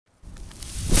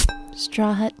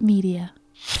Straw Hut Media.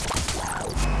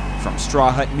 From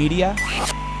Straw Hut Media,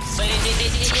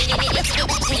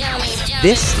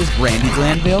 this is Brandi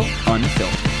and Will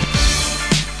Unfiltered.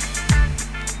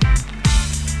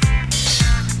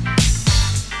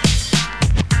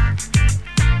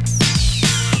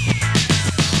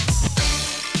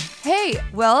 Hey,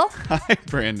 Will. Hi,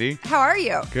 Brandi. How are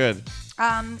you? Good.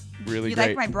 You Really great.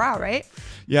 like my bra, right?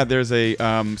 Yeah, there's a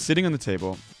sitting on the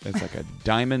table. It's like a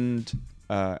diamond.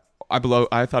 I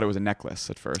thought it was a necklace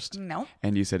at first. No.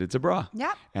 And you said it's a bra.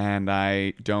 Yeah. And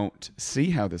I don't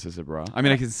see how this is a bra. I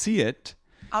mean, I can see it,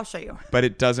 I'll show you. but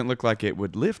it doesn't look like it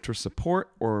would lift or support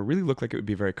or really look like it would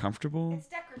be very comfortable. It's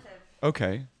decorative.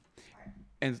 Okay.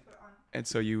 And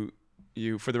so you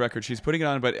for the record, she's putting it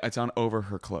on, but it's on over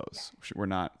her clothes. Yeah. We're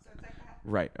not. So it's like that.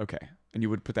 Right. Okay. And you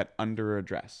would put that under a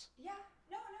dress. Yeah.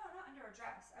 No, not under a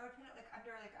dress. I would put it like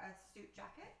under like a suit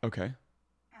jacket. Okay.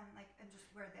 And just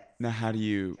wear this. Now, how do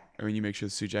you? I mean, you make sure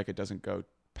the suit jacket doesn't go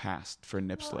past for a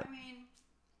nip slip. I mean,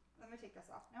 let me take this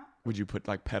off now. Would you put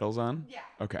like pedals on? Yeah.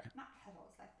 Okay. Not pedals.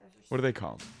 Like those are. What are they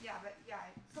called? Yeah, but yeah,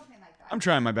 something like that. I'm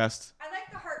trying my best. I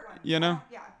like the hard one. You know?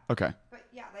 Yeah. Okay. But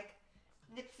yeah, like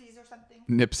Nipsies or something.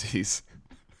 Nipsies.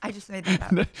 I just made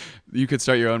that up. You could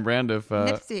start your own brand of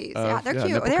Nipsies. Yeah, they're cute.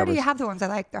 nipple They already covers. have the ones I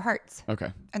like. They're hearts.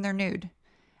 Okay. And they're nude.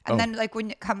 And Oh. then like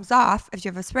when it comes off, if you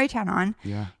have a spray tan on,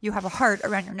 Yeah. you have a heart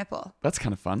around your nipple. That's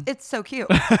kind of fun. It's so cute.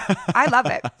 I love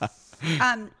it.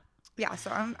 Yeah,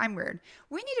 so I'm weird.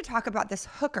 We need to talk about this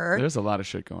hooker. There's a lot of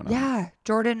shit going on. Yeah,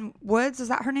 Jordan Woods, is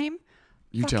that her name?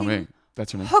 You tell Fucking me.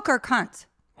 That's her name. Hooker cunt.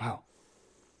 Wow.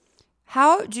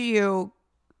 How do you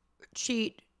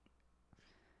cheat?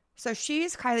 So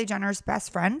she's Kylie Jenner's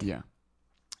best friend. Yeah.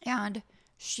 And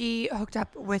she hooked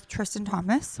up with Tristan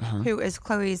Thompson, Uh-huh. who is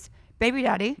Chloe's baby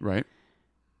daddy. Right.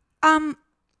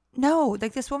 No,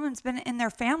 like this woman's been in their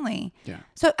family. Yeah.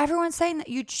 So everyone's saying that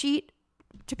you cheat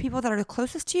to people that are the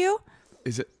closest to you.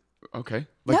 Is it okay?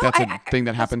 Like No, that's a thing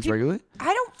that that's happens regularly?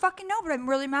 I don't fucking know, but I'm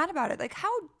really mad about it. Like,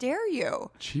 how dare you?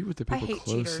 Cheat with the I people hate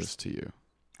closest to you.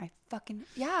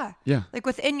 Yeah. Yeah. Like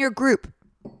within your group.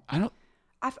 I don't.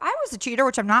 If I was a cheater,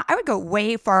 which I'm not, I would go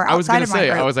way far I was outside gonna of my say.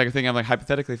 group. I was like thinking. I'm like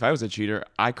hypothetically, if I was a cheater,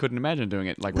 I couldn't imagine doing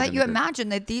it like. But within you the group. imagine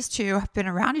that these two have been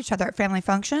around each other at family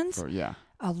functions Or, yeah.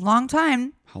 a long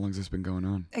time. How long's this been going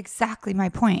on? Exactly my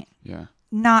point. Yeah.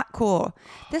 Not cool.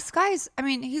 This guy's, I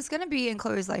mean, he's going to be in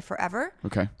Chloe's life forever.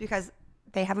 Okay. Because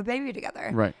they have a baby together.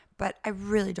 Right. But I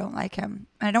really don't like him.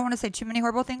 And I don't want to say too many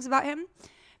horrible things about him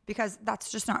because that's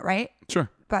just not right. Sure.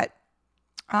 But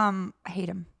I hate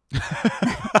him.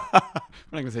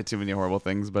 I'm not gonna say too many horrible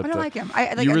things, but I don't like him.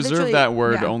 you reserve that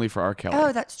word yeah. only for R. Kelly.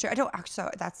 Oh, that's true. I don't actually. So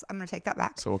I'm going to take that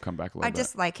back. So we'll come back a little I bit.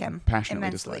 dislike him Passionately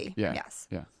immensely. dislike. Yeah. Yes.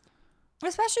 Yeah.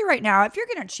 Especially right now, if you're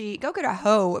going to cheat, go get a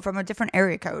hoe from a different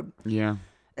area code. Yeah.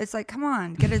 It's like, come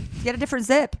on, get a different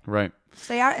zip. Right.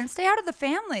 Stay out of the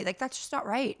family. Like that's just not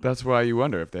right. That's why you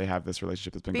wonder if they have this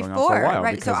relationship that's been going on Before, for a while.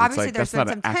 right. Because So it's obviously like, there's that's been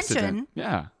not an some accident. tension.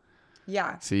 Yeah.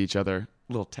 Yeah. See each other,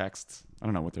 little texts. I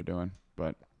don't know what they're doing,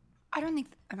 but I don't think.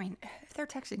 I mean, if they're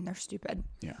texting, they're stupid.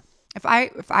 yeah. If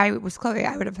I was Chloe,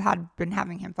 I would have been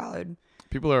having him followed.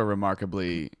 People are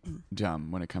remarkably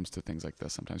dumb when it comes to things like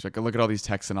this sometimes. Like, look at all these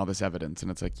texts and all this evidence, and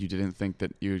it's like, you didn't think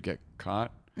that you would get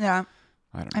caught? Yeah.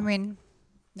 I don't know. I mean,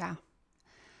 yeah.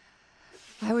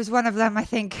 I was one of them, I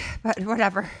think, but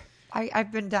whatever.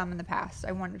 I've been dumb in the past.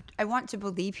 I want to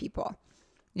believe people.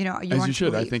 You know, As you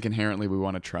should. I think inherently we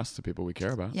want to trust the people we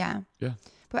care about. Yeah. Yeah.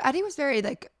 But Eddie was very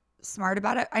smart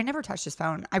about it. I never touched his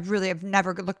phone. I really have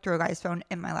never looked through a guy's phone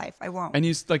in my life. I won't. And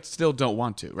you still don't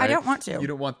want to, right? I don't want to. You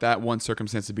don't want that one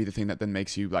circumstance to be the thing that then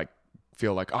makes you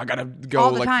feel like, oh, I gotta go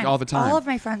all the time. all the time. All of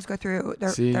my friends go through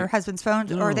their husband's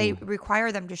phones, or they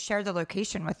require them to share the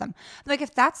location with them. Like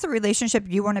if that's the relationship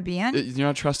you want to be in, You're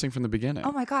not trusting from the beginning.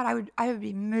 oh my god, I would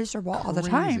be miserable all the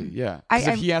Crazy, time. Yeah. Because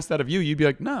if he asked that of you, you'd be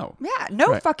like, no. Yeah, no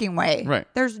Right. fucking way. Right.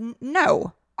 There's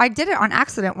no. I did it on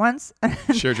accident once.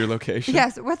 Shared your location.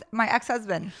 Yes, with my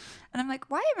ex-husband. And I'm like,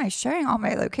 why am I sharing all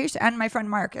my location? And my friend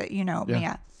Mark,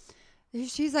 Mia.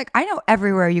 She's like, I know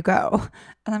everywhere you go.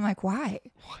 And I'm like, why?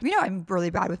 You know, I'm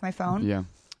really bad with my phone. Yeah.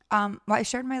 Well, I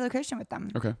shared my location with them.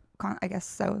 Okay. I guess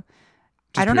so.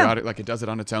 Just I don't know. Like it does it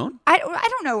on its own? I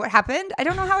don't know what happened. I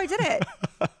don't know how I did it.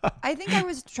 I think I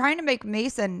was trying to make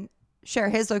Mason share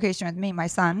his location with me, my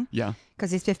son. Yeah.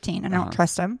 Because he's 15 and I don't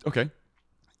trust him. Okay.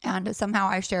 And somehow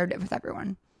I shared it with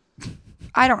everyone.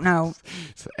 I don't know.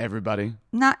 So everybody.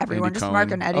 Not everyone, Andy just Cohen. Mark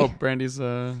and Eddie. Oh, Brandy's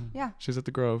Yeah. she's at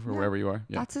the Grove or wherever you are.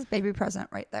 Yeah. That's his baby present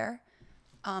right there.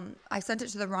 I sent it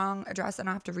to the wrong address and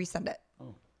I'll have to resend it.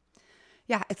 Oh.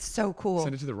 Yeah, it's so cool.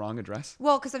 Send it to the wrong address?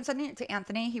 Well, because I'm sending it to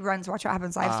Anthony. He runs Watch What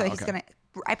Happens Live, so he's okay. going to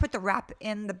I put the wrap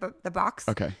in the box.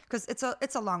 Okay. Because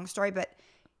it's a long story, but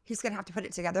he's gonna have to put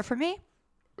it together for me,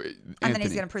 and Anthony. then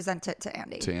he's gonna present it to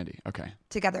Andy. To Andy. Okay.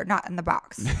 Together, not in the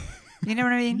box. You know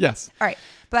what I mean? Yes. All right.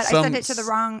 But I sent it to the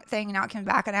wrong thing, and now it came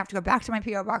back, and I have to go back to my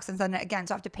PO box and send it again,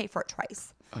 so I have to pay for it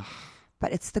twice.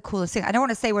 But it's the coolest thing. I don't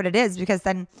want to say what it is because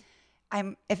then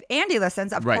if Andy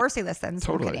listens, of course he listens.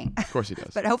 Totally. I'm kidding. Of course he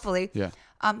does. But hopefully, yeah.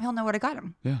 He'll know what I got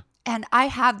him. Yeah. And I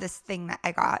have this thing that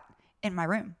I got in my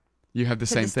room. You have the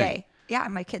to same this thing. Day. Yeah,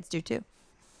 and my kids do too.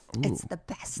 Ooh, it's the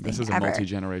best thing This is a ever.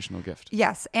 multi-generational gift.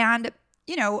 Yes, and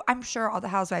I'm sure all the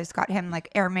housewives got him like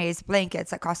Hermes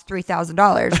blankets that cost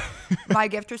 $3,000. My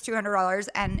gift was $200,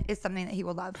 and it's something that he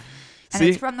will love. And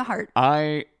it's from the heart.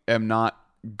 I am not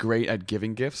great at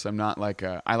giving gifts. I'm not like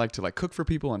I like to like cook for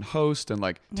people and host and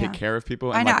like take care of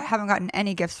people. And I know. like I haven't gotten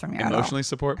any gifts from you emotionally at all.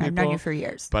 support people. I've known you for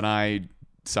years. But I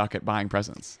suck at buying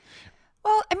presents.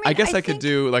 Well, I mean, I guess I could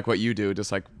do like what you do,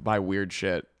 just like buy weird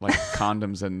shit like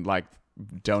condoms and like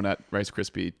donut Rice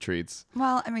Krispie treats.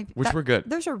 Well, I mean, which were good.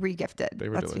 Those are regifted. They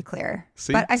were Let's be clear.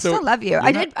 See? But I So still love you. you're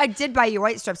I did buy you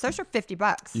white strips. Those are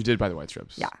 $50. You did buy the white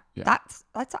strips. Yeah. That's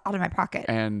out of my pocket.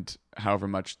 And however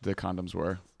much the condoms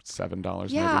were, $7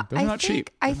 yeah, maybe. They're not cheap.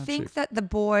 I think that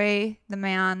the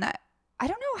man that I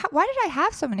don't know why did I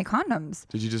have so many condoms?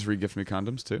 Did you just re-gift me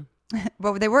condoms too?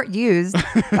 Well, they weren't used.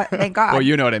 But thank God. Well,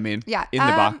 you know what I mean. Yeah. In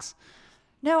the box.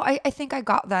 No, I think I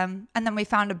got them, and then we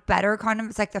found a better condom.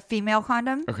 It's like the female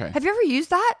condom. Okay. Have you ever used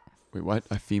that? Wait, what?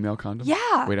 A female condom?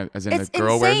 Yeah. Wait, as in it's a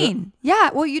girl wears it? insane. Yeah.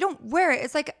 Well, you don't wear it.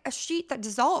 It's like a sheet that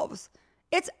dissolves.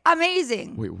 It's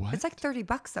amazing. Wait, what? It's like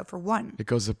 $30 though for one. It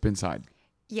goes up inside.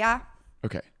 Yeah.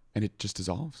 Okay. And it just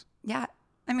dissolves? Yeah.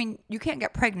 I mean, you can't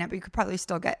get pregnant, but you could probably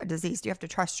still get a disease. You have to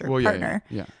trust your Yeah, partner.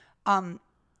 Yeah.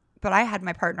 But I had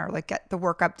my partner like get the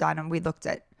workup done, and we looked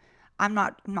at. I'm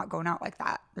not going out like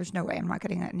that. There's no way I'm not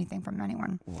getting anything from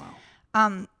anyone.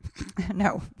 Wow.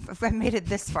 No, if I made it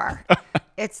this far,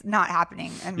 it's not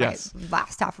happening in my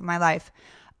last half of my life.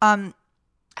 I've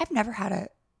never had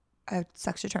a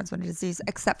sexually transmitted disease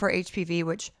except for HPV,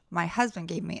 which my husband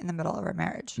gave me in the middle of our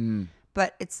marriage.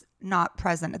 But it's not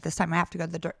present at this time. I have to go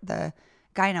to the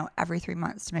gyno every 3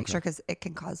 months to make sure because it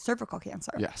can cause cervical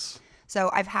cancer. Yes. So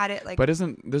I've had it like. But there's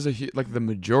like the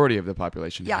majority of the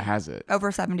population has it. Over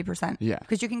 70%. Yeah.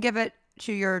 Because you can give it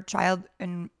to your child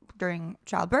during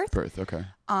childbirth. Okay.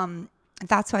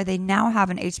 That's why they now have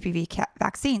an HPV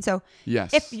vaccine. So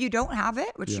yes, if you don't have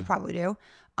it, which you probably do,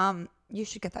 you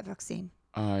should get that vaccine.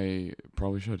 I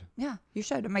probably should. Yeah, you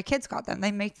should. And my kids got them.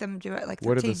 They make them do it like 13.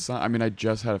 What are the signs? I mean, I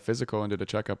just had a physical and did a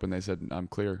checkup, and they said I'm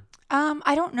clear.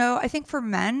 I don't know. I think for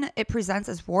men, it presents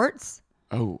as warts.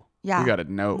 Oh. Yeah. We got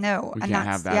to know. No. We and can't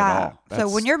have that at all. So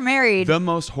when you're married. The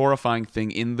most horrifying thing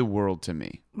in the world to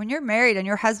me. When you're married and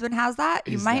your husband has that,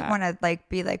 you might want to like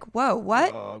be like, whoa,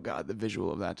 what? Oh, God. The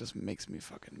visual of that just makes me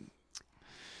fucking.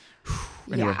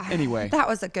 Anyway. That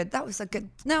was a good.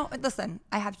 No, listen,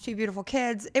 I have 2 beautiful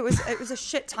kids. It was a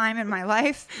shit time in my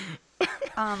life.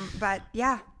 But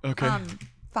yeah. Okay.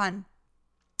 Fun.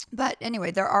 But anyway,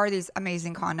 there are these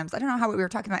amazing condoms. I don't know how we were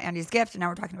talking about Andy's gift, and now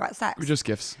we're talking about sex. We're just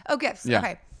gifts. Oh, gifts. Yeah.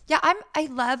 Okay. Yeah, I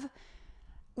love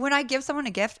when I give someone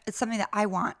a gift. It's something that I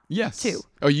want. Yes. Too.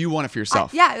 Oh, you want it for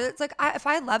yourself? It's like if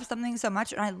I love something so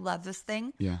much, and I love this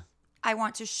thing. Yeah. I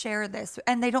want to share this,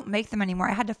 and they don't make them anymore.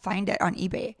 I had to find it on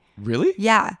eBay. Really?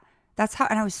 Yeah. That's how,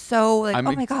 and I was so like, oh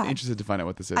my God. I'm interested to find out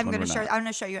what this is. I'm going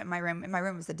to show you it in my room. In my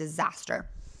room was a disaster.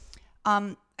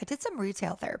 I did some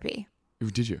retail therapy.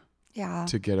 Did you? Yeah.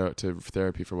 To get out to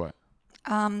therapy for what?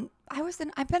 I'm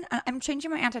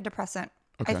changing my antidepressant.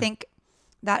 Okay. I think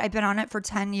that I've been on it for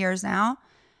 10 years now,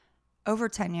 over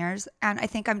 10 years. And I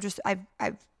think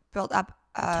I've built up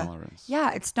tolerance.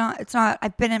 Yeah. It's not,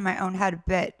 I've been in my own head a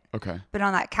bit. Okay. Been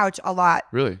on that couch a lot.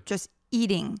 Really? Just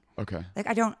eating. Okay. Like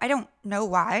I don't know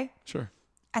why. Sure.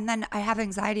 And then I have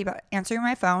anxiety about answering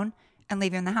my phone and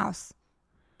leaving the house.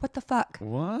 What the fuck?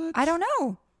 What? I don't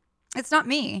know. It's not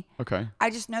me. Okay. I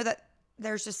just know that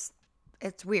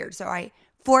it's weird. So I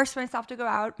forced myself to go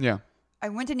out. Yeah. I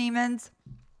went to Neiman's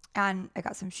and I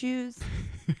got some shoes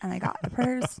and I got a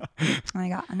purse and I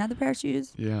got another pair of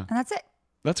shoes. Yeah. And that's it.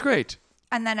 That's great.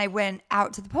 And then I went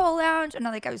out to the pole lounge and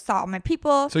I saw all my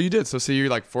people. So you did. So you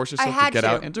like forced yourself to get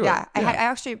out and do it. Yeah. I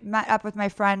actually met up with my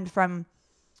friend from,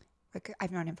 like,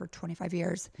 I've known him for 25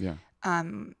 years. Yeah.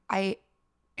 I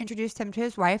introduced him to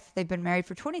his wife. They've been married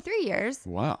for 23 years.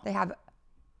 Wow. They have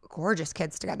gorgeous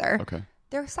kids together. Okay.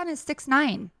 Their son is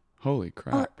 6'9". Holy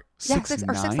crap. 6'9"?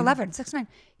 6'11".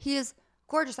 He is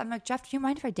gorgeous. I'm like, Jeff, do you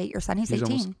mind if I date your son? He's 18.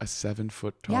 He's almost a 7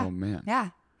 foot tall man.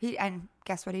 Yeah. And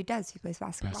guess what he does? He plays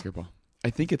basketball. I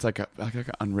think it's like an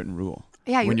unwritten rule.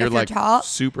 Yeah, when if you're you're like tall,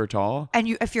 super tall,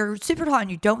 and if you're super tall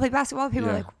and you don't play basketball, people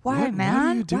are like, "Why, man? What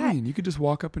are you doing? You could just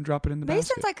walk up and drop it in the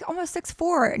Mason's basket." like almost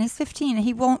 6'4" and he's 15 and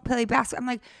he won't play basketball. I'm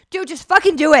like, dude, just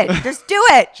fucking do it. Just do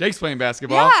it. Jake's playing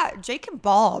basketball. Yeah, Jake can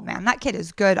ball, man. That kid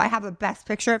is good. I have the best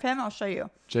picture of him. I'll show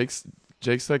you. Jake's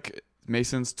like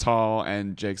Mason's tall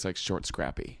and Jake's like short,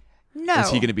 scrappy. No, is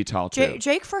he going to be tall too?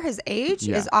 Jake for his age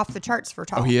is off the charts for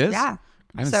tall. Oh, he is? Yeah.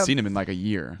 I haven't seen him in like a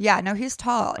year. Yeah, no, he's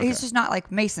tall. Okay. He's just not like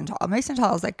Mason tall. Mason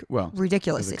tall is like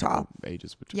ridiculously tall.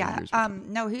 Ages between Yeah. years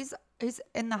between. No, he's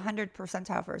in the 100th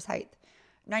percentile for his height.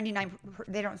 99.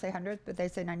 They don't say 100, but they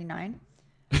say 99.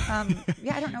 Yeah,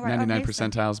 I don't know why. 99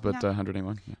 percentiles, but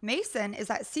 181. Yeah. Mason is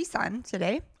at CSUN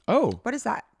today. Oh, What is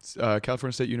that?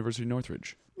 California State University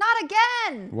Northridge. Not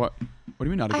again. What? What do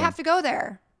you mean not I again? have to go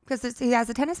there because he has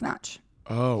a tennis match.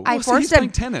 Oh, I so forced he's him.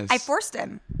 playing tennis. I forced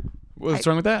him. What's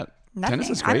wrong with that? Nothing. Tennis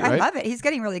is great, I right? love it. He's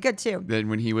getting really good too. Then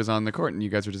when he was on the court and you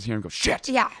guys were just hearing him go, shit.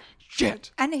 Yeah.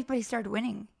 Shit. But he started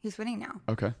winning. He's winning now.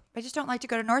 Okay. I just don't like to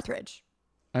go to Northridge.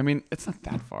 I mean, it's not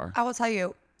that far. I will tell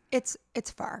you, it's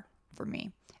far for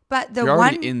me. But You're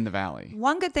already in the valley.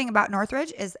 One good thing about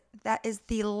Northridge is that is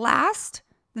the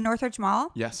Northridge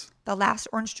Mall. Yes. The last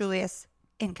Orange Julius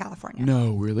in California.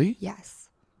 No, really? Yes.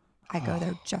 I go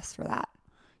there just for that.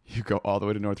 You go all the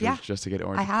way to Northridge just to get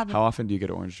orange. I have. How often do you get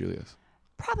Orange Julius?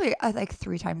 Probably like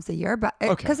 3 times a year, but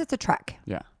Okay. because it's a trek.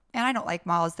 Yeah. And I don't like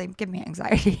malls. They give me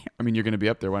anxiety. I mean, you're going to be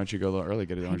up there. Why don't you go a little early,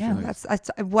 get it Orange Julius?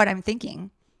 That's what I'm thinking.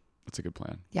 That's a good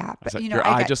plan. Yeah, but Your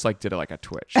eye just like did it like a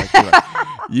twitch. Like,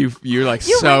 you're like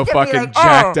You so winked at me fucking like,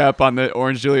 jacked up on the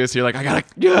Orange Julius. You're like, I gotta,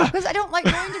 Because I don't like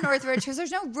going to Northridge because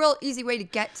there's no real easy way to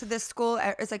get to this school.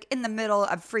 It's like in the middle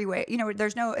of freeway.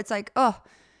 There's no. It's like I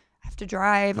have to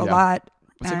drive a lot.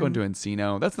 It's like going to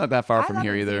Encino. That's not that far from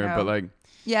here either. Encino. But like,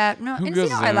 yeah, no, who goes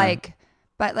Encino I there? like,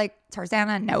 but like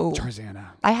Tarzana, no. Tarzana.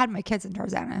 I had my kids in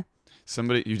Tarzana.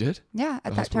 You did? Yeah, at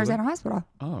that hospital there? Tarzana hospital.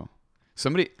 Oh.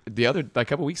 Somebody a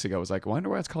couple weeks ago was like, I wonder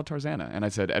why it's called Tarzana. And I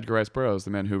said, Edgar Rice Burroughs, the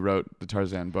man who wrote the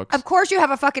Tarzan books. Of course you have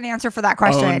a fucking answer for that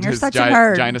question. owned You're his such a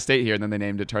nerd. giant estate here, and then they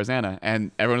named it Tarzana.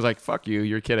 And everyone was like, fuck you,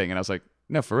 you're kidding. And I was like,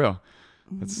 no, for real.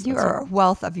 You are a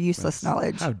wealth of useless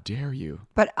knowledge. How dare you?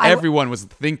 But everyone was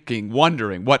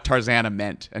wondering what Tarzana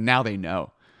meant, and now they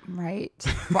know. Right.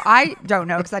 Well, I don't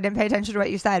know because I didn't pay attention to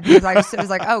what you said because I was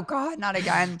like, oh God, not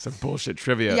again. Some bullshit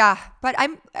trivia. Yeah, but I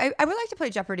would like to play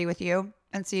Jeopardy with you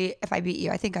and see if I beat you.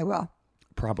 I think I will.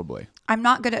 Probably. I'm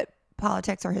not good at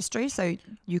politics or history, so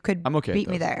you could beat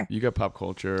me there. You got pop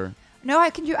culture. No, I'm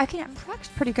actually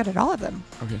pretty good at all of them.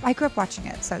 Okay. I grew up watching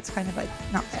it, so it's kind of like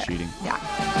not fair. Cheating. Yeah.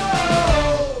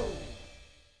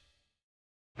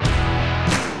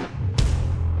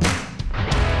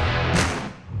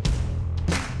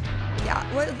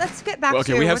 Well, let's get back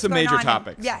to we have what's some going major on.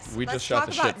 topics. Yes. We let's just shot talk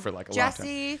the about shit for like a long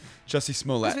time. Jussie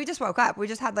Smollett. Because we just woke up. We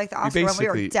just had like the Oscar when we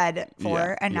were basically- dead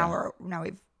for, and now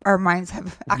our minds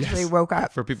have actually woke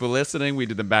up. For people listening, we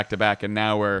did them back to back, and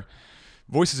now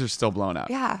voices are still blown up.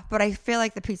 Yeah, but I feel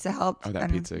like the pizza helped. Oh, that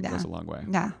pizza goes a long way.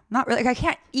 Yeah, not really. Like, I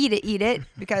can't eat it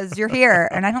because you're here,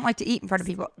 and I don't like to eat in front of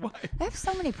people. Why? I have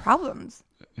so many problems.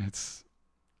 It's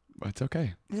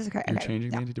okay. This is okay. You're Okay.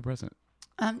 changing the antidepressant.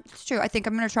 It's true. I think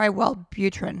I'm going to try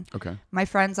Wellbutrin. Okay. My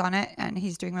friend's on it, and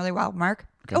he's doing really well. Mark.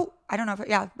 Okay. Oh, I don't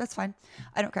know that's fine.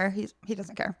 I don't care. He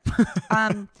doesn't care.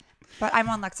 But I'm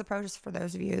on Lexapro, just for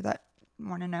those of you that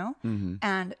want to know. Mm-hmm.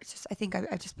 And it's just, I think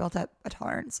I've just built up a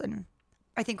tolerance, and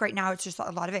I think right now it's just a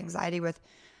lot of anxiety with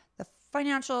the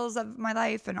financials of my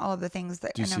life and all of the things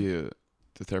that. Do you see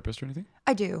the therapist or anything?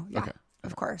 I do. Yeah. Okay.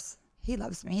 Of course. He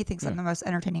loves me. He thinks I'm the most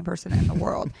entertaining person in the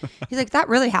world. He's like, that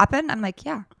really happened? I'm like,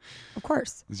 yeah, of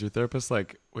course. Is your therapist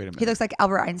like, wait a minute? He looks like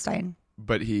Albert Einstein.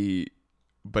 But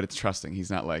it's trusting.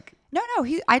 He's not like. No.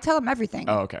 I tell him everything.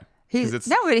 Oh, okay. He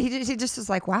just is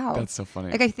like, wow. That's so funny.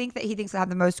 Like, I think that he thinks I have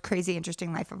the most crazy,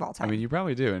 interesting life of all time. I mean, you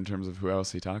probably do in terms of who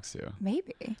else he talks to.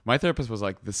 Maybe. My therapist was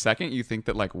like, the second you think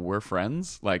that like we're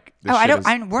friends, like we're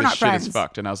not friends. is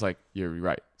fucked. And I was like, you're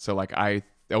right. So like I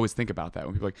always think about that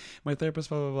when people are like, my therapist,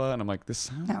 blah blah blah, and I'm like, this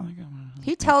sounds like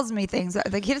he tells me things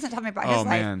like he doesn't tell me about his life,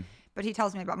 man. but he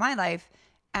tells me about my life,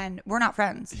 and we're not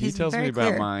friends. He He's tells very me about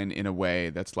clear. mine in a way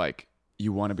that's like,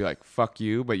 you want to be like, fuck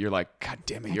you, but you're like, God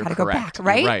damn it, you're gotta correct. go back,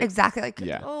 right? You're right. Exactly. Like,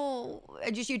 Yeah.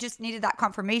 you just needed that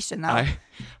confirmation, though.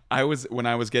 I was when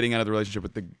I was getting out of the relationship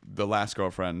with the last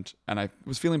girlfriend, and I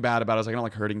was feeling bad about it. I was like, I don't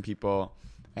like hurting people.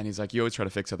 And he's like, you always try to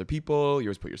fix other people. You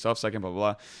always put yourself second, blah,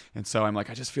 blah, blah. And so I'm like,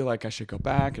 I just feel like I should go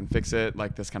back and fix it,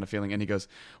 like this kind of feeling. And he goes,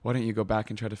 why don't you go back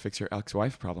and try to fix your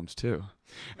ex-wife problems too?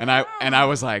 And I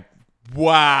was like,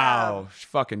 wow,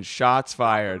 fucking shots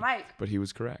fired. Mike. But he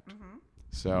was correct. Mm-hmm.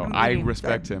 So I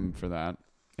respect him for that.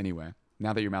 Anyway,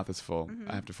 now that your mouth is full,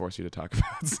 I have to force you to talk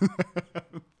about it.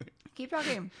 Keep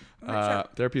talking.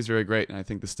 Therapy is very great, and I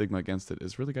think the stigma against it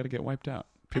is really got to get wiped out.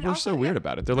 People are also, so weird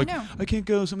about it. They're like, know. I can't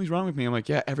go. Something's wrong with me. I'm like,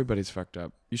 yeah, everybody's fucked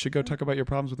up. You should go talk about your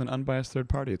problems with an unbiased third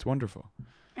party. It's wonderful.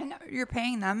 And you're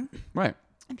paying them. Right.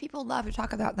 And people love to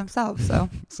talk about themselves. So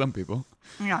Some people.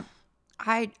 yeah,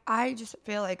 I just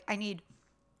feel like I need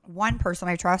one person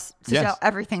I trust to Yes. tell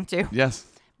everything to. Yes.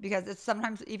 Because it's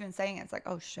sometimes even saying it's like,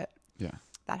 oh shit, Yeah.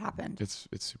 that happened. It's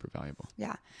super valuable.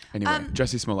 Yeah. Anyway,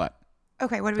 Jussie Smollett.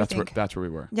 Okay, what do we think? That's where we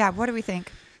were. Yeah, what do we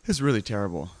think? It's really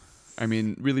terrible. I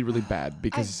mean, really, really bad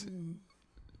because,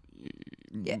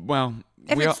 well,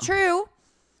 If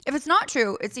it's not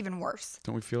true, it's even worse.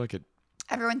 don't we feel like it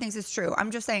Everyone thinks it's true. I'm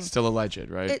just saying. still alleged,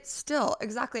 right? It's still,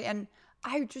 exactly. And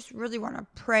I just really want to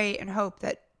pray and hope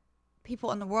that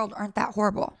people in the world aren't that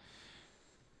horrible.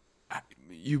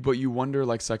 But you wonder,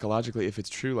 like, psychologically, if it's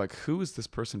true, like, who has this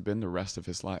person been the rest of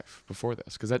his life before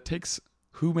this? Because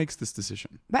who makes this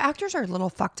decision? But actors are a little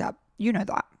fucked up. You know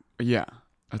that. Yeah.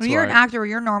 That's When you're why an actor,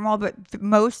 you're normal, but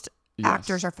most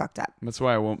actors are fucked up. That's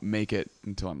why I won't make it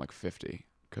until I'm like 50.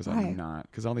 Because Why? I'm not.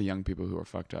 Because all the young people who are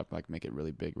fucked up, like, make it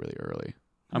really big really early.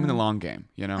 I'm in the long game,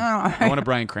 you know? Oh. I want a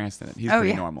Bryan Cranston. He's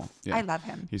pretty normal. Yeah. I love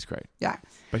him. He's great. Yeah.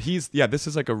 But this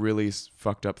is like a really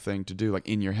fucked up thing to do, like,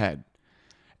 in your head.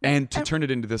 And to turn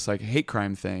it into this, like, hate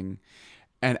crime thing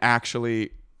and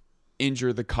actually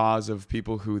injure the cause of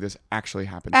people who this actually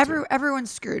happens to.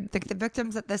 Everyone's screwed. The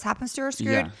victims that this happens to are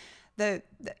screwed. Yeah.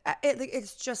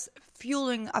 It's just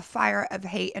fueling a fire of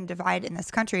hate and divide in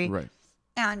this country. Right.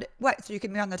 And what? So you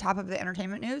can be on the top of the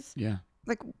entertainment news? Yeah.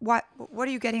 Like, what are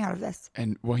you getting out of this?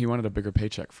 And, well, he wanted a bigger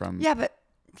paycheck from... Yeah, but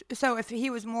so if he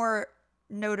was more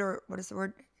what is the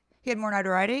word? He had more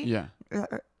notoriety? Yeah.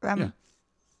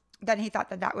 Then he thought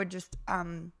that would just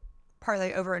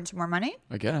parlay over into more money?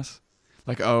 I guess.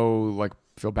 Like,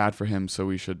 feel bad for him, so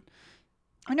we should...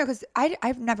 I know, because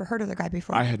I've never heard of the guy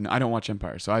before. I don't watch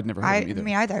Empire, so I'd never heard of him either.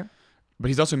 Me either. But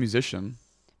he's also a musician.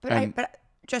 But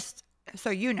just so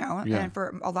you know, and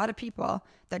for a lot of people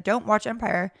that don't watch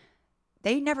Empire,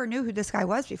 they never knew who this guy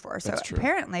was before. So That's true.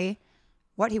 Apparently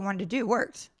what he wanted to do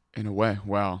worked. In a way,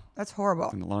 wow. That's horrible.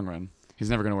 In the long run. He's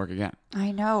never going to work again.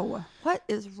 I know. What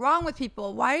is wrong with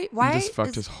people? Why He just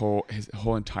fucked his whole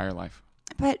entire life.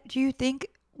 But do you think,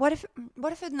 what if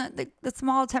in the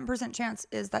small 10% chance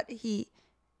is that he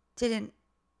didn't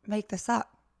make this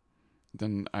up?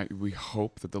 Then we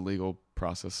hope that the legal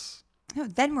process... No,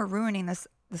 then we're ruining this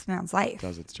man's life.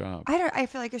 Does its job. I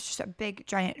feel like it's just a big,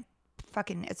 giant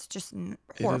fucking, it's just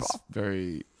horrible.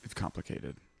 It's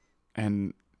complicated.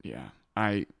 And yeah,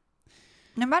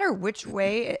 no matter which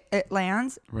way it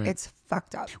lands, right. It's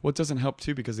fucked up. Well, it doesn't help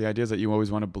too, because the idea is that you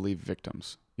always want to believe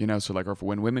victims, you know? So like, or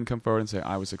when women come forward and say,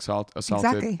 I was assaulted,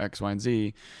 Exactly. X, Y, and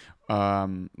Z,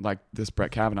 like this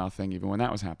Brett Kavanaugh thing, even when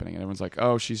that was happening, and everyone's like,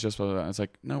 oh, she's just blah, blah, blah. It's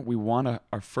like, no,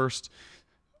 our first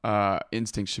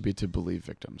instinct should be to believe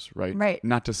victims, right? Right.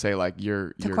 Not to say like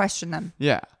you're question them.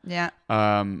 Yeah. Yeah.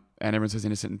 And everyone says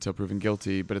innocent until proven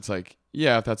guilty, but it's like,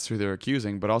 yeah, if that's who they're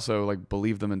accusing, but also like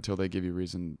believe them until they give you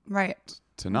reason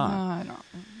to not. I don't.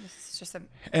 This is just a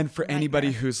and for nightmare.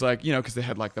 anybody who's like, you know, because they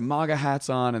had like the MAGA hats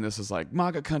on, and this is like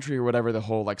MAGA country or whatever, the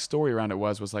whole like story around it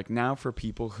was like, now for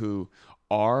people who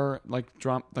are like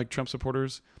Trump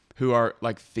supporters, who are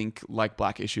like think like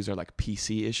black issues are like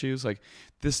PC issues, like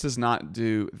this does not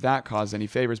do that cause any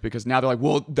favors, because now they're like,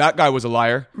 well, that guy was a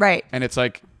liar, right? And it's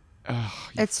like,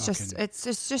 it's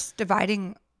just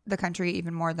dividing the country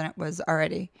even more than it was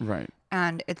already, right?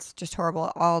 And it's just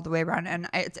horrible all the way around, and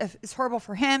it's horrible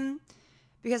for him,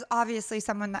 because obviously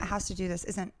someone that has to do this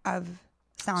isn't of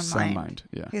sound mind.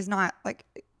 Yeah, he's not like,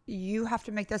 you have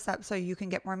to make this up so you can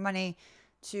get more money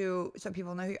so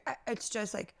people know it's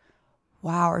just like,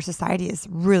 wow, our society is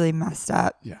really messed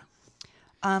up. Yeah.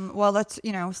 Well, let's,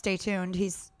 stay tuned.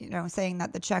 He's, saying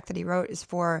that the check that he wrote is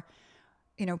for,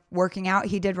 working out.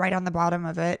 He did write on the bottom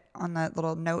of it, on the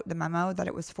little note, the memo, that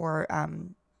it was for,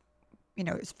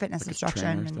 fitness like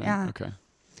instruction. And yeah. Okay.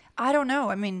 I don't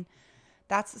know. I mean,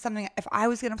 that's something, if I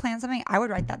was going to plan something, I would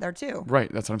write that there too.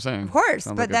 Right. That's what I'm saying. Of course.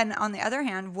 Sounds but then on the other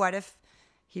hand, what if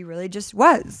he really just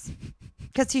was?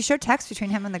 Because he showed texts between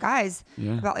him and the guys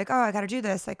about like, oh, I got to do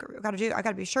this. Like, I got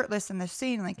to be shirtless in this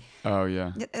scene. Like, oh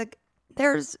yeah. Like,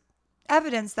 there's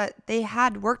evidence that they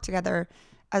had worked together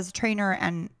as trainer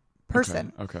and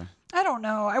person. Okay. I don't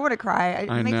know. I want to cry. It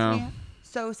makes me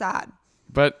so sad.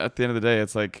 But at the end of the day,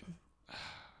 it's like,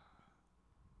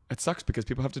 it sucks because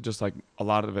people have to just like, a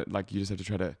lot of it, like you just have to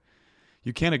try to,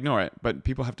 you can't ignore it, but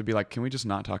people have to be like, can we just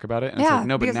not talk about it? And it's like,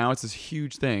 no, but now it's this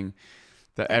huge thing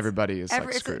that everybody is like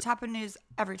screwed. It's the top of news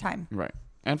every time. Right.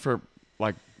 And for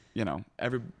like,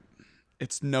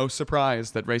 it's no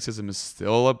surprise that racism is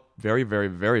still a very, very,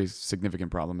 very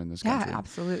significant problem in this country. Yeah,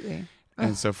 absolutely.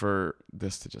 And so for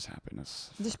this to just happen is...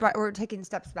 We're taking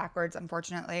steps backwards,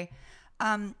 unfortunately.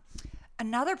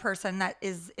 Another person that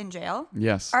is in jail.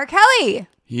 Yes. R. Kelly.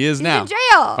 He's now in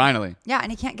jail. Finally. Yeah,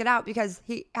 and he can't get out because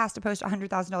he has to post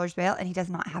 $100,000 bail, and he does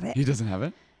not have it. He doesn't have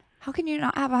it? How can you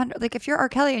not have 100? Like, if you're R.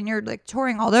 Kelly and you're like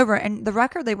touring all over, and the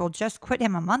record label just quit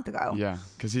him a month ago. Yeah,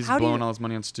 because he's blowing all his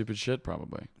money on stupid shit,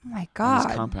 probably. Oh my God. In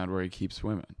his compound where he keeps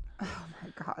women. Oh my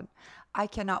God. I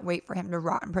cannot wait for him to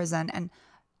rot in prison. And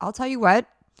I'll tell you what,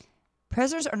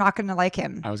 prisoners are not going to like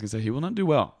him. I was going to say, he will not do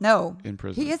well. No. In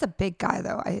prison. He is a big guy,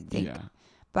 though, I think. Yeah.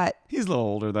 But he's a little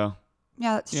older, though.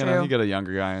 Yeah, that's true. You get a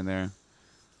younger guy in there.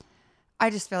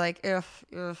 I just feel like if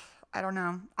I don't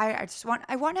know. I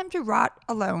want him to rot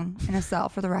alone in a cell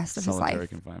for the rest of his life. Solitary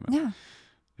confinement. Yeah.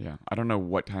 Yeah. I don't know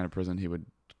what kind of prison he would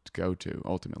go to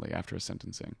ultimately after his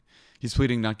sentencing. He's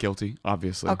pleading not guilty,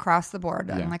 obviously. Across the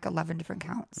board on like 11 different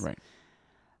counts. Right.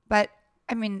 But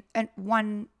I mean, and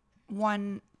one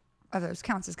of those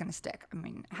counts is going to stick. I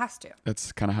mean, it has to.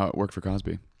 That's kind of how it worked for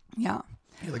Cosby. Yeah.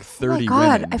 He had like 30 oh my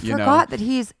God, women. I forgot that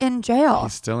he's in jail.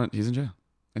 He's in jail.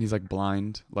 And he's like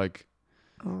blind, like...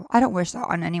 I don't wish that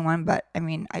on anyone, but I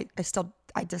mean, I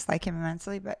dislike him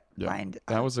immensely, but blind.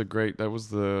 He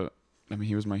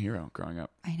was my hero growing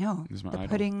up. I know. He was my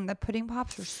idol. The pudding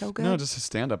pops were so good. No, just his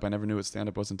stand-up. I never knew what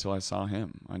stand-up was until I saw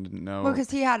him. I didn't know. Well,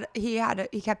 because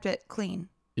he kept it clean.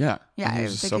 Yeah. Yeah. He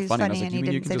was just so funny. I was like, you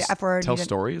mean you can just tell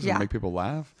stories and make people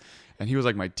laugh? And he was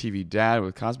like my TV dad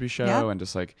with Cosby Show, and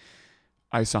just like,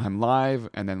 I saw him live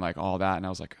and then like all that, and I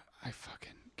was like, I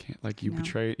fucking can't, like, you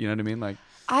betrayed, you know what I mean? Like,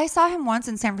 I saw him once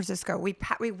in San Francisco.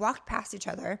 We walked past each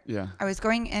other. Yeah. I was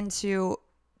going into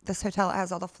this hotel that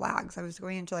has all the flags. I was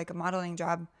going into like a modeling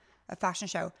job, a fashion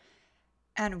show.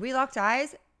 And we locked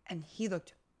eyes and he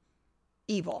looked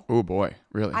evil. Oh boy,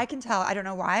 really? I can tell. I don't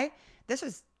know why. This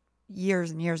was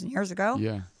years and years and years ago.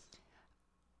 Yeah.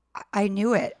 I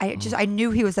knew it. I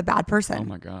knew he was a bad person. Oh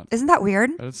my God. Isn't that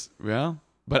weird?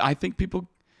 But I think people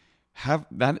have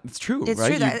that. It's true, it's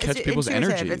right? True you catch people's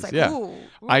energies. It's like, ooh.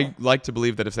 I like to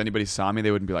believe that if anybody saw me,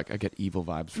 they wouldn't be like, I get evil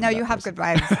vibes from No, that you have person. good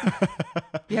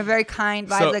vibes. You have very kind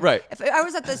vibes. So, like, right. If I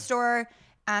was at the store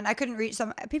and I couldn't reach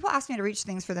people ask me to reach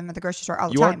things for them at the grocery store all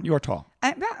the time. You are tall.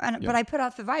 But I put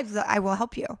out the vibes that I will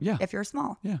help you if you're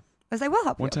small. Yeah. Because I will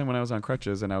help you. One time when I was on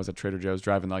crutches and I was at Trader Joe's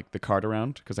driving like the cart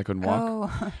around because I couldn't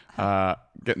walk,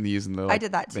 using the I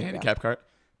did that too, the handicap cart.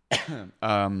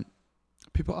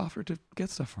 People offered to get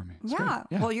stuff for me. Yeah.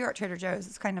 Well, you're at Trader Joe's.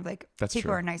 It's kind of like people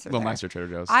true. are nicer. A little there. nicer at Trader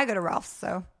Joe's. I go to Ralph's,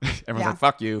 so everyone's like,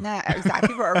 "Fuck you." Nah, exactly.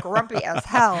 People are grumpy as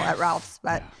hell at Ralph's,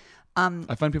 but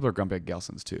I find people are grumpy at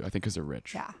Gelson's too. I think because they're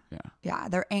rich. Yeah.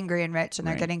 They're angry and rich, and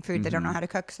they're getting food they don't know how to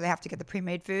cook, so they have to get the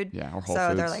pre-made food. Yeah, or Whole So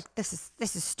Foods. they're like, "This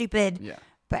is stupid." Yeah.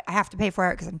 But I have to pay for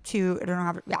it because I don't know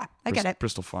how to. Yeah, I get it.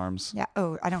 Bristol Farms. Yeah.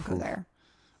 Oh, I don't go there.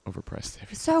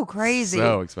 Overpriced. So crazy.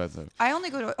 So expensive. I only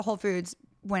go to Whole Foods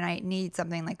when I need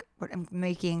something, like when I'm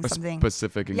making something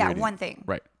specific ingredient. Yeah, one thing.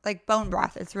 Right. Like bone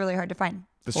broth. It's really hard to find.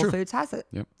 That's Whole true. Foods has it.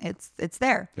 Yep. It's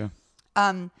there. Yeah.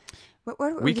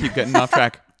 We keep getting off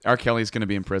track. R. Kelly's going to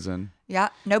be in prison. Yeah.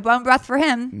 No bone broth for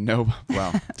him. No.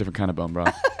 Well, different kind of bone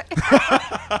broth.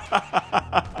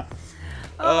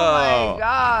 Oh my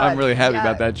God. I'm really happy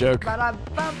about that joke.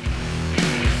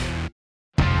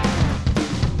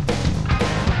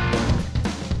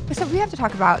 So we have to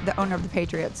talk about the owner of the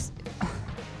Patriots.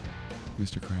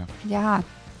 Mr. Kraft. Yeah.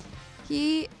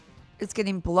 He is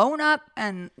getting blown up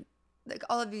and like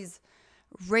all of these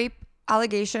rape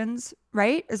allegations,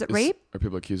 right? Is it rape? Are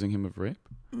people accusing him of rape?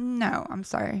 No, I'm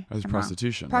sorry. It was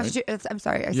prostitution. I'm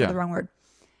sorry. I said the wrong word.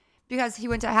 Because he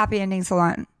went to a happy ending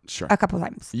salon a couple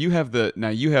times. You have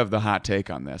the hot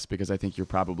take on this because I think you're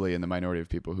probably in the minority of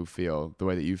people who feel the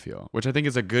way that you feel, which I think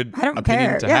is a good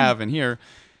opinion to have and hear.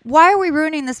 Why are we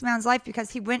ruining this man's life because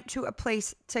he went to a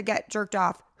place to get jerked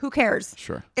off? Who cares?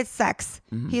 Sure. It's sex.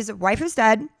 Mm-hmm. He has a wife who's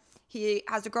dead. He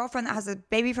has a girlfriend that has a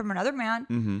baby from another man.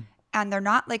 Mm-hmm. And they're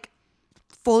not like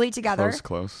fully together.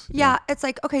 Close. Yeah. It's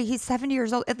like, okay, he's 70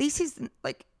 years old. At least he's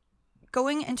like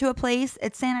going into a place.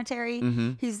 It's sanitary.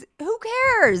 Mm-hmm. Who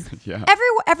cares? Yeah.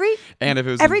 And if it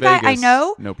was every in guy Vegas, I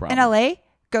know no problem. in LA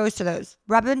goes to those.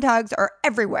 Rub and tugs are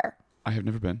everywhere. I have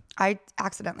never been. I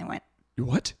accidentally went.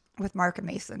 What? With Mark and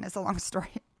Mason. It's a long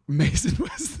story. Mason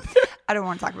was there? I don't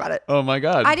want to talk about it. Oh my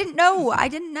God. I didn't know.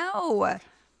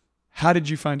 How did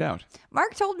you find out?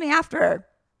 Mark told me after.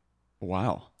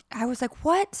 Wow. I was like,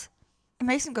 what? And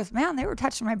Mason goes, man, they were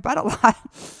touching my butt a lot.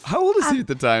 How old is he at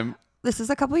the time? This is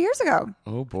a couple of years ago.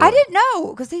 Oh boy. I didn't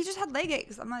know because he just had leg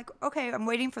aches. I'm like, okay, I'm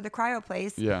waiting for the cryo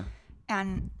place. Yeah.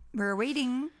 And we were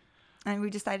waiting and we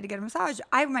decided to get a massage.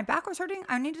 My back was hurting.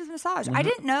 I needed a massage. I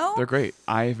didn't know. They're great.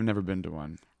 I've never been to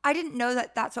one. I didn't know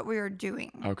that that's what we were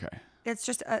doing. Okay. It's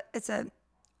just How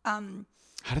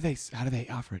do they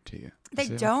offer it to you? They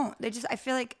don't. They just, I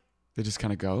feel like. They just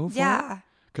kind of go for it? Yeah.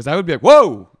 Because I would be like,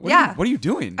 whoa, what are you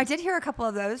doing? I did hear a couple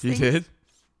of those. You things.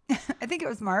 did? I think it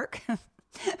was Mark.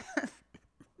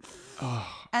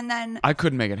 And then I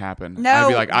couldn't make it happen. No, I'd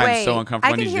be like, I'm so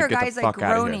uncomfortable. I could hear guys like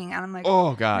groaning, and I'm like,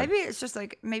 oh god, maybe it's just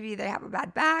like maybe they have a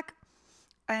bad back,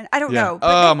 and I don't yeah. know.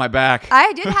 Oh, my back.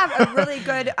 I did have a really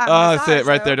good. Oh, massage, that's it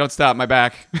right though. there. Don't stop, my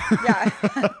back.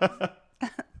 Yeah.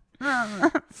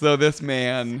 So this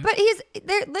man. But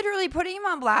they're literally putting him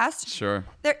on blast. Sure.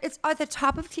 It's at the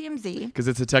top of TMZ. Because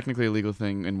it's a technically illegal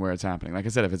thing in where it's happening. Like I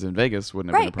said, if it's in Vegas,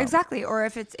 wouldn't have been a Right, problem. exactly. Or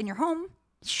if it's in your home.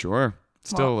 Sure.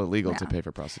 Still illegal to pay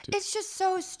for prostitutes. It's just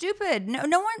so stupid.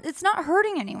 No one. It's not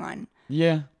hurting anyone.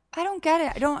 Yeah. I don't get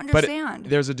it. I don't understand.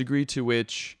 But there's a degree to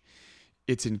which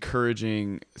it's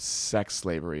encouraging sex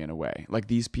slavery in a way. Like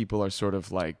these people are sort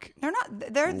of like They're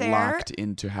not. They're there. locked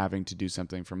into having to do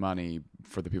something for money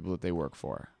for the people that they work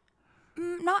for.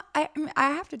 I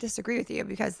have to disagree with you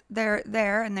because they're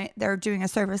there and they're doing a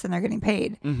service and they're getting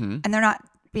paid, and they're not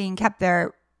being kept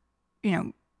there,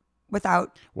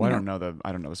 without. Well, I don't know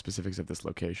the specifics of this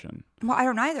location. Well, I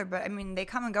don't either, but I mean, they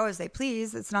come and go as they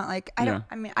please. It's not like I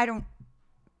don't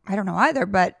know either,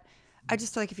 but I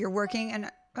just feel like if you're working and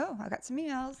I got some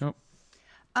emails. Nope.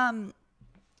 I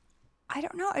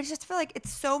don't know. I just feel like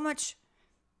it's so much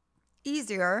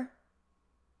easier.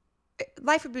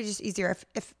 Life would be just easier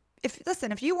if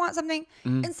listen, if you want something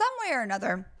in some way or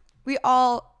another, we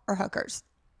all are hookers.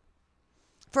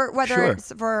 For whether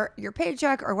it's for your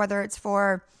paycheck or whether it's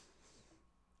for,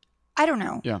 I don't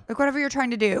know, like whatever you're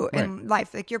trying to do in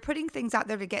life, like you're putting things out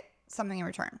there to get something in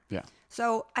return. Yeah.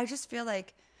 So I just feel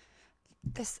like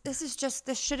this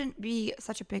shouldn't be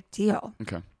such a big deal.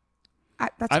 Okay.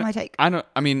 That's my take. I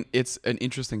mean, it's an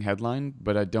interesting headline,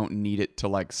 but I don't need it to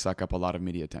like suck up a lot of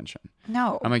media attention.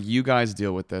 No. I'm like, you guys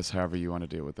deal with this however you want to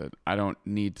deal with it. I don't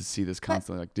need to see this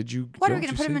constantly. Like, did you? What are we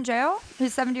going to put him in jail?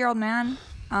 He's a 70-year-old man.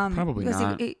 Probably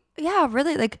not. Yeah,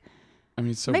 really. Like, I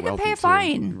mean, so make him pay a too.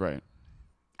 fine. Right.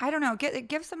 I don't know.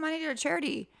 Give some money to a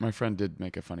charity. My friend did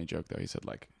make a funny joke though. He said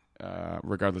like,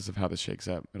 regardless of how this shakes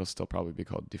up, it'll still probably be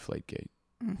called Deflategate.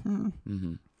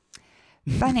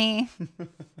 Funny.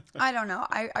 I don't know.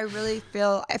 I really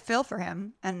feel for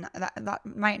him, and that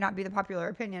might not be the popular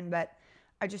opinion, but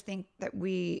I just think that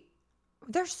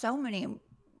there's so many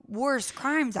worse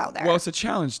crimes out there. Well, it's a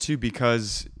challenge too,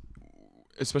 because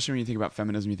especially when you think about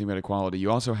feminism, you think about equality,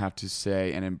 you also have to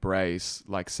say and embrace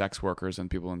like sex workers and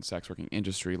people in the sex working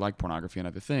industry, like pornography and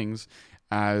other things,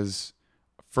 as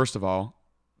first of all,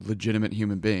 legitimate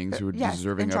human beings who are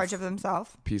deserving in charge of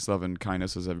themselves, peace, love, and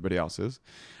kindness as everybody else is.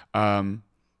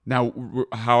 Now,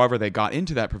 however they got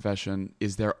into that profession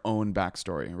is their own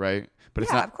backstory, right? But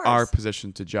it's not our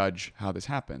position to judge how this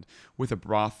happened. With a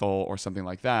brothel or something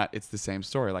like that, it's the same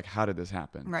story. Like, how did this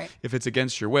happen? Right. If it's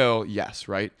against your will, yes,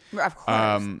 right? Of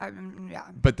course.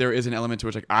 But there is an element to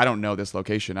which, like, I don't know this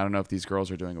location. I don't know if these girls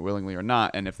are doing it willingly or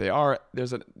not. And if they are,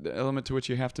 there's an element to which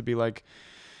you have to be like...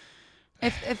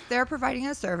 If they're providing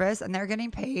a service and they're getting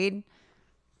paid,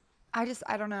 I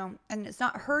don't know. And it's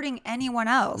not hurting anyone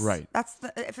else. Right.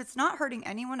 If it's not hurting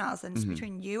anyone else and it's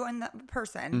between you and the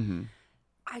person,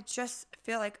 I just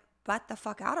feel like butt the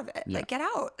fuck out of it. Yeah. Like, get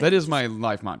out. Like, that is my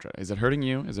life mantra. Is it hurting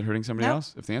you? Is it hurting somebody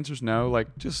else? If the answer is no,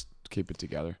 like, just keep it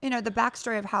together. The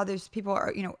backstory of how those people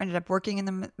are, ended up working in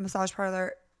the massage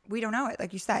parlor, we don't know it,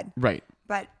 like you said. Right.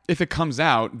 But if it comes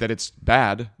out that it's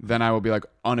bad, then I will be like,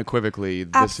 unequivocally,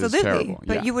 this is terrible.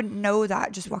 But you wouldn't know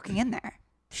that just walking in there.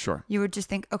 Sure. You would just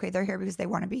think, okay, they're here because they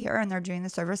want to be here and they're doing the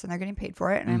service and they're getting paid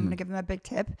for it, and I'm going to give them a big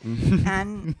tip,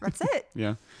 and that's it.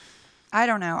 Yeah. I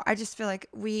don't know. I just feel like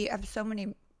we have so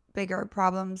many bigger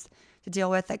problems to deal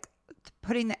with, like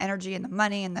putting the energy and the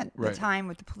money and the time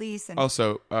with the police. And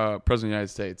also, President of the United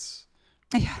States.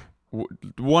 Yeah.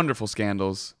 Wonderful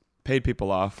scandals. Paid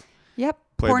people off. Yep.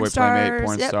 Playboy, Playmate,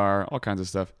 porn star, all kinds of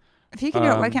stuff. If he can do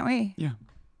it, why can't we? Yeah.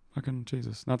 Fucking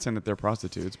Jesus. Not saying that they're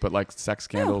prostitutes, but like sex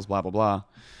scandals, blah, blah, blah.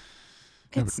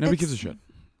 Nobody gives a shit.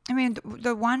 I mean,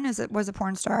 the one was a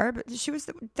porn star, but she was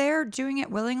there doing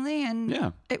it willingly,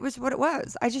 and it was what it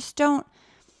was. I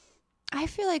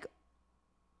feel like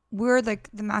we're like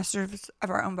the masters of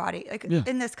our own body, like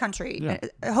in this country,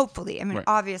 hopefully. I mean,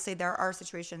 obviously there are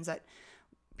situations that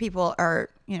people are,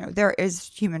 there is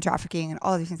human trafficking and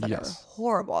all these things that are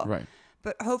horrible. Right.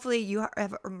 But hopefully you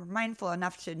are mindful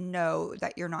enough to know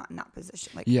that you're not in that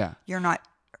position. Like, you're not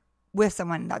with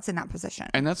someone that's in that position.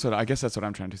 And that's what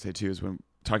I'm trying to say too, is when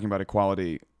talking about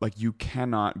equality, like you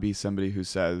cannot be somebody who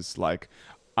says like,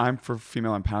 I'm for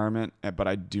female empowerment, but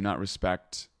I do not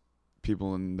respect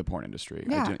people in the porn industry.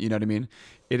 Yeah. You know what I mean?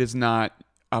 It is not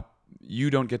up. You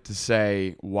don't get to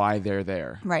say why they're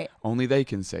there. Right. Only they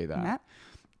can say that. Yeah.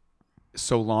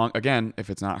 So long, again, if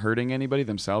it's not hurting anybody,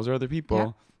 themselves or other people,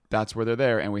 Yeah. that's where they're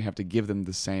there. And we have to give them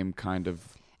the same kind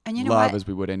of And you know love what? as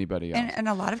we would anybody else. And in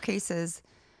a lot of cases,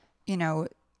 you know,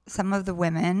 some of the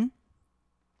women,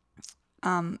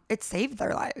 it saved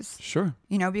their lives. Sure.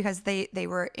 You know, because they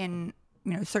were in,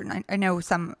 you know, certain, I know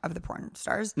some of the porn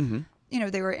stars, you know,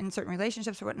 they were in certain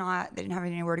relationships or whatnot. They didn't have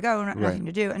anywhere to go, nothing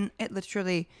to do. And it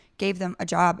literally gave them a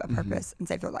job, a purpose, and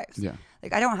saved their lives. Yeah.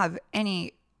 Like, I don't have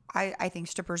any, I think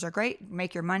strippers are great.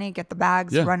 Make your money, get the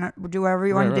bags, Yeah. do whatever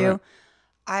you want to do.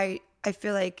 Right. I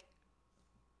feel like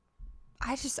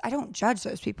I don't judge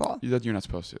those people. You're not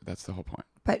supposed to. That's the whole point.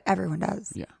 But everyone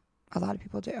does. Yeah. A lot of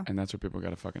people do. And that's where people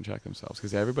got to fucking check themselves,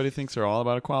 because everybody thinks they're all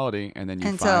about equality, and then you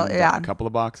Until- find yeah. a couple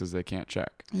of boxes they can't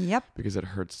check Yep. because it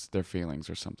hurts their feelings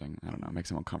or something. I don't know. It makes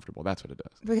them uncomfortable. That's what it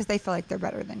does. Because they feel like they're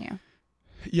better than you.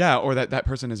 Yeah, or that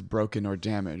person is broken or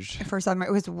damaged. For some,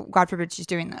 it was, God forbid she's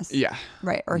doing this. Yeah.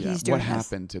 Right. Or Yeah. he's doing what this.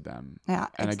 happened to them. Yeah.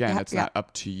 And again, it's yeah. not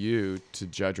up to you to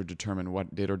judge or determine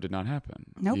what did or did not happen.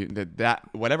 Nope.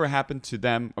 That whatever happened to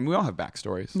them. I mean, we all have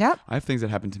backstories. Yep. I have things that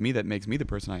happened to me that makes me the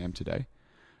person I am today.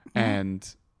 And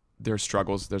there's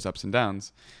struggles, there's ups and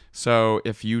downs. So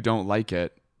if you don't like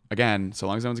it, again, so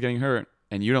long as no one's getting hurt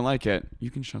and you don't like it, you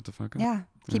can shut the fuck up. Yeah.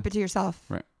 Keep it to yourself.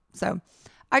 Right. So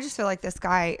I just feel like this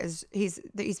guy he's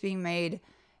being made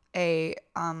a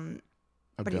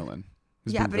villain.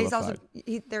 but he's also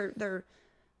they're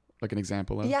like an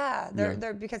example of.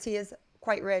 they're because he is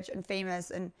quite rich and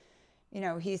famous, and you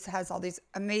know he has all these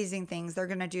amazing things. They're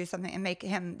gonna do something and make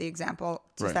him the example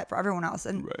to set for everyone else.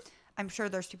 And I'm sure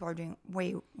there's people who are doing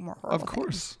way more horrible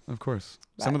things. Of course.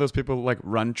 Some of those people like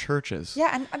run churches.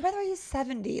 Yeah, and by the way, he's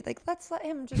 70. Like, let's let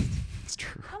him just. It's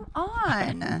true. Come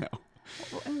on. No.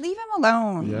 Leave him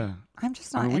alone. Yeah. I'm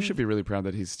just not. I mean, we should be really proud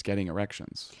that he's getting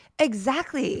erections.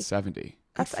 Exactly. At 70.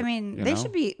 They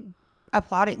should be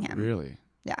applauding him. Really?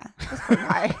 Yeah. This poor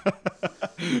guy.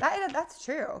 That's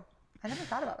true. I never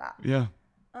thought about that. Yeah.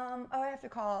 I have to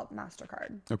call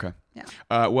MasterCard. Okay.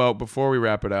 Yeah. Well, before we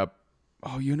wrap it up,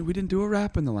 we didn't do a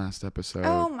wrap in the last episode.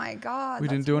 Oh my God. We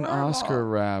didn't do an Oscar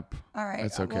wrap. All right.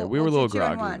 That's okay. We'll were a little do 2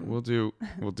 in groggy. 1.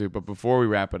 We'll do. But before we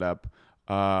wrap it up,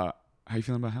 how you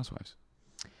feeling about Housewives?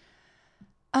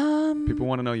 People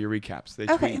want to know your recaps. They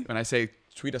tweet. When I say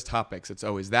tweet us topics, it's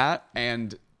always that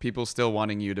and people still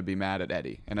wanting you to be mad at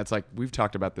Eddie. And it's like, we've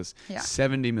talked about this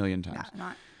 70 million times.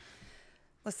 Yeah,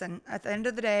 listen, at the end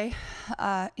of the day,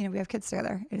 we have kids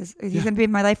together. He's going to be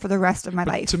in my life for the rest of my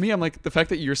life. To me, I'm like, the fact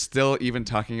that you're still even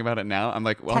talking about it now, I'm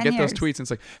like, well, I'll get those tweets. And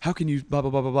it's like, how can you blah,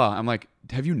 blah, blah, blah, blah. I'm like,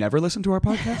 have you never listened to our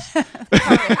podcast?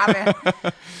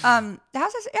 The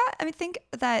Housewives, I think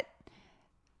that,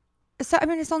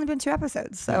 it's only been 2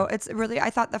 episodes. So it's really,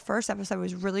 I thought the first episode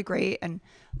was really great and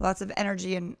lots of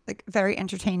energy and like very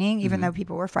entertaining, even though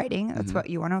people were fighting. That's what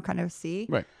you want to kind of see.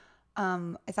 Right.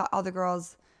 I thought all the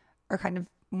girls are kind of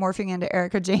morphing into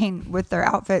Erica Jane with their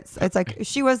outfits. It's like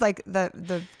she was like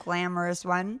the glamorous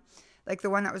one, like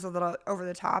the one that was a little over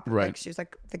the top. Right. Like she was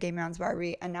like the gay man's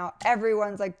Barbie, and now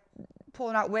everyone's like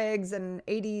pulling out wigs and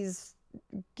 80s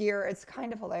gear. It's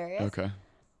kind of hilarious. Okay.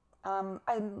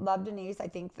 I love Denise. I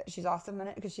think that she's awesome in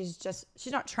it because she's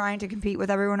not trying to compete with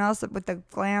everyone else with the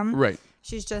glam. Right.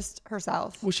 She's just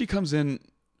herself. Well, she comes in,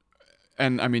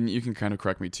 and I mean, you can kind of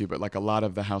correct me too, but like a lot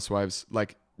of the housewives,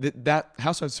 like that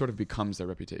Housewives sort of becomes their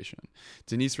reputation.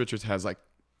 Denise Richards has like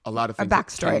a lot of things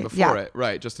that came before it,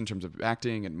 right? Just in terms of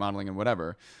acting and modeling and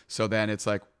whatever. So then it's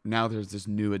like now there's this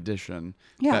new addition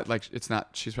that like it's not.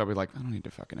 She's probably like, I don't need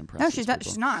to fucking impress. No, she's not.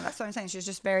 People. She's not. That's what I'm saying. She's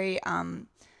just very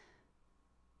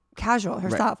casual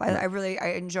herself. Right. I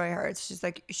enjoy her. It's just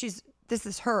like this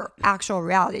is her actual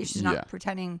reality. She's not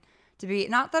pretending to be.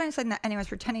 Not that I'm saying that anyone's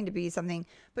pretending to be something,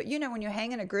 but when you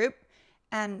hang in a group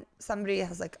and somebody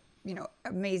has like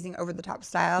amazing over the top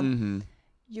style,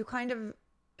 you kind of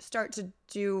start to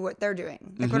do what they're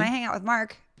doing. Like when I hang out with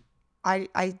Mark,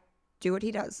 I do what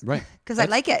he does, right? Because I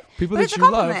like it. People but that it's you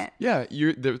a compliment. love,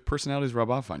 the personalities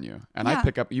rub off on you, and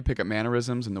you pick up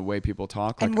mannerisms and the way people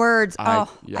talk and words. I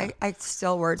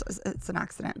still words. It's an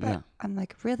accident, but I'm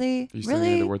like, really, Are you still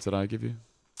any of the words that I give you?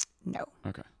 No.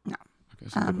 Okay. No. Okay,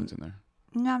 some good ones in there.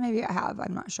 No, maybe I have.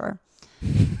 I'm not sure.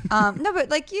 No, but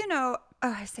like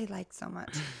I say like so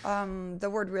much. The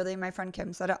word really, my friend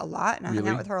Kim said it a lot, and I hang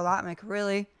out with her a lot. I'm like,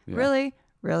 really, really.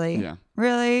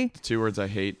 Really? The 2 words I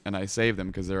hate, and I save them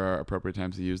because there are appropriate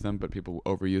times to use them, but people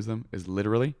overuse them, is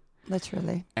literally.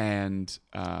 Literally. And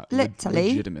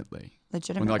legitimately. When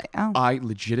they're like, I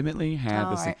legitimately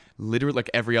had this thing. Literally, like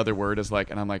every other word is like,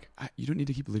 and I'm like, you don't need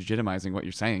to keep legitimizing what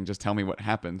you're saying. Just tell me what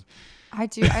happened. I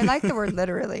do. I like the word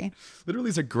literally. Literally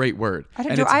is a great word.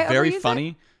 And it's very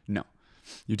funny. No,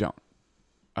 you don't.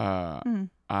 I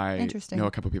know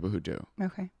a couple of people who do.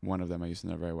 Okay. One of them I used to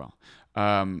know very well.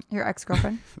 Your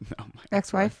ex-girlfriend? No, my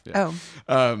ex-wife? Yeah.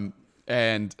 Oh.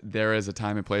 And there is a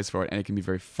time and place for it, and it can be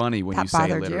very funny when that you say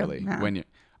bothered literally. You? Yeah. When you,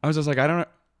 I was just like, I don't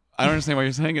understand why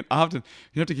you're saying it often.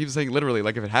 You don't have to keep saying literally.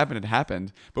 Like if it happened, it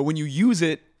happened. But when you use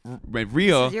it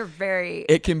real,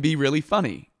 it can be really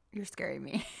funny. You're scaring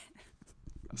me.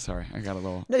 Sorry, I got a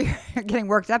little. No, you're getting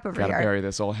worked up over here. Gotta bury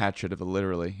this old hatchet of a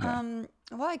literally. Yeah.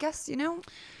 Well, I guess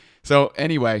So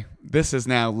anyway, this is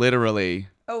now literally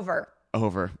over.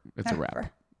 It's a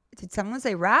wrap. Did someone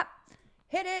say rap?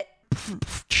 Hit it.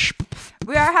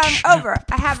 We are hungover.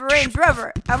 I have a Range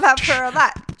Rover. I love her a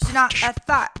lot. She's not a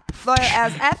thought. Loyal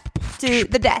as F to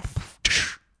the death.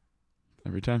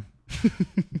 Every time.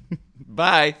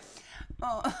 Bye.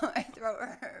 Oh, my throat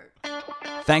hurt.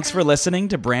 Thanks for listening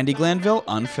to Brandi Glanville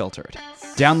Unfiltered.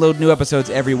 Download new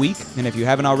episodes every week, and if you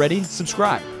haven't already,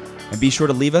 subscribe. And be sure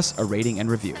to leave us a rating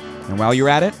and review. And while you're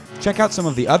at it, check out some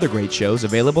of the other great shows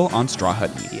available on Straw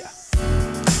Hut Media.